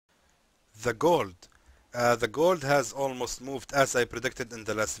the gold. The gold has almost moved as I predicted in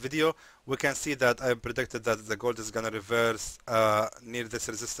the last video. We can see that I predicted that the gold is gonna reverse near this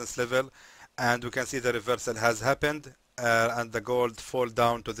resistance level, and we can see the reversal has happened, and the gold fall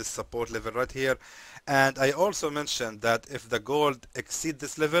down to this support level right here. And I also mentioned that if the gold exceed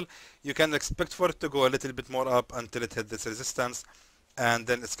this level, you can expect for it to go a little bit more up until it hit this resistance, and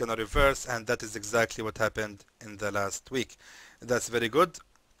then it's gonna reverse, and that is exactly what happened in the last week. That's very good.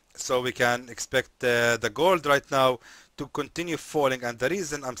 So we can expect the gold right now to continue falling, and the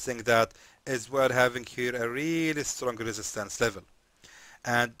reason I'm saying that is we're having here a really strong resistance level,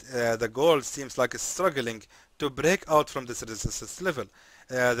 and the gold seems like it's struggling to break out from this resistance level.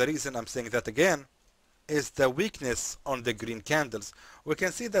 The reason I'm saying that again is the weakness on the green candles. We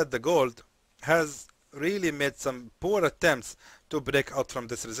can see that the gold has really made some poor attempts to break out from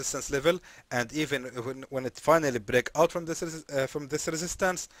this resistance level, and even when it finally break out from this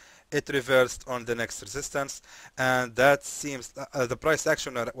resistance, it reversed on the next resistance, and that seems the price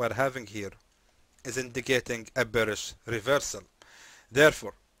action we're having here is indicating a bearish reversal.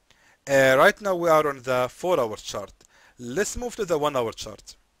 Therefore, right now we are on the 4-hour chart. Let's move to the 1-hour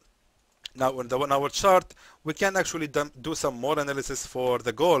chart. Now on the 1-hour chart, we can actually do some more analysis for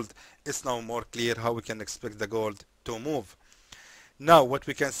the gold. It's now more clear how we can expect the gold to move. Now what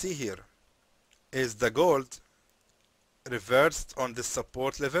we can see here is the gold reversed on this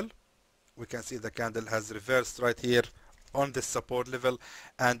support level. We can see the candle has reversed right here on this support level,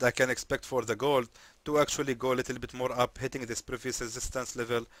 and I can expect for the gold to actually go a little bit more up, hitting this previous resistance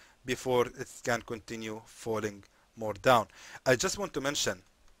level before it can continue falling more down. I just want to mention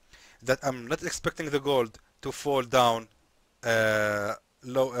that I'm not expecting the gold to fall down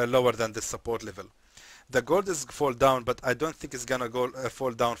lower than this support level. The gold is fall down, but I don't think it's gonna go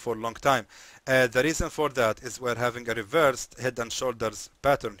fall down for a long time. The reason for that is we're having a reversed head and shoulders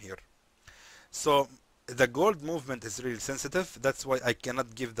pattern here. So the gold movement is really sensitive. That's why I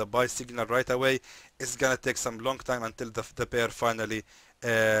cannot give the buy signal right away. It's gonna take some long time until the pair finally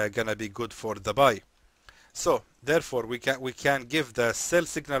gonna be good for the buy. So therefore we can give the sell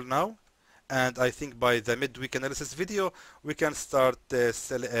signal now, and I think by the midweek analysis video we can start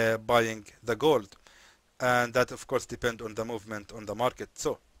buying the gold, and that of course depends on the movement on the market.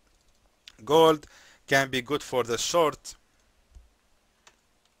 So gold can be good for the short.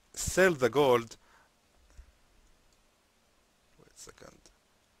 Sell the gold. Wait a second.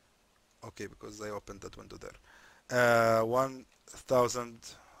 Okay, because I opened that window there.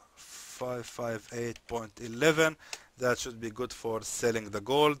 1558.11. That should be good for selling the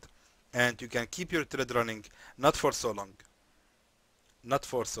gold, and you can keep your trade running, not for so long. Not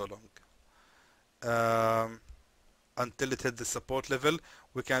for so long. Until it hit the support level.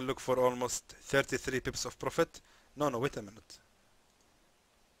 We can look for almost 33 pips of profit. No, wait a minute.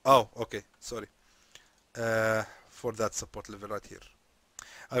 Oh, okay, sorry. For that support level right here.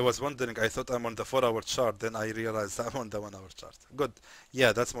 I was wondering, I thought I'm on the 4-hour chart, then I realized I'm on the 1-hour chart. Good.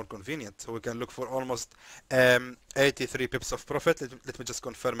 Yeah, that's more convenient. So we can look for almost 83 pips of profit. Let me just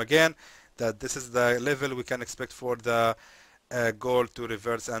confirm again that this is the level we can expect for the gold to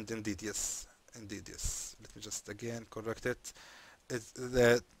reverse, and indeed yes. Indeed yes. Let me just again correct it.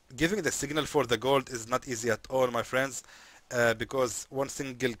 Giving the signal for the gold is not easy at all, my friends. Because one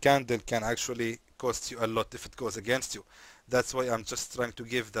single candle can actually cost you a lot if it goes against you. That's why I'm just trying to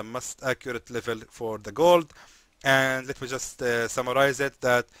give the most accurate level for the gold. And let me just summarize it,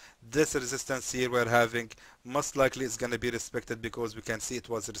 that this resistance here we're having most likely is going to be respected, because we can see it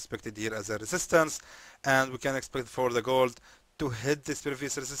was respected here as a resistance, and we can expect for the gold to hit this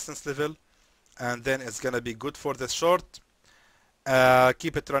previous resistance level, and then it's going to be good for the short.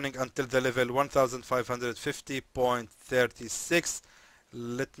 Keep it running until the level 1550.36.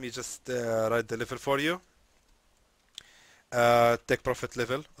 Let me just write the level for you. Take profit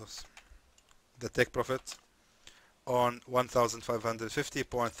level, the take profit on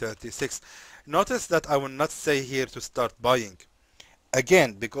 1550.36. Notice that I will not say here to start buying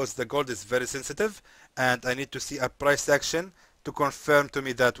again, because the gold is very sensitive, and I need to see a price action to confirm to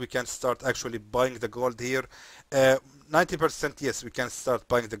me that we can start actually buying the gold here. 90% yes, we can start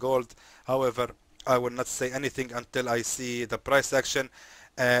buying the gold. However, I will not say anything until I see the price action.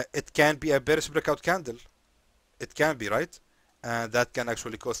 It can be a bearish breakout candle. It can be, right? That can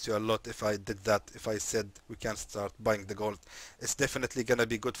actually cost you a lot if I did that, if I said we can start buying the gold. It's definitely gonna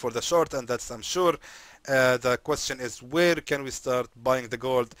be good for the short, and that's I'm sure. The question is, where can we start buying the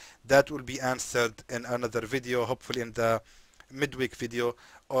gold? That will be answered in another video, hopefully in the midweek video,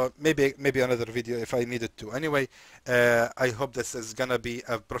 or maybe another video if I needed to. Anyway, I hope this is gonna be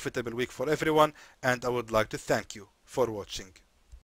a profitable week for everyone, and I would like to thank you for watching.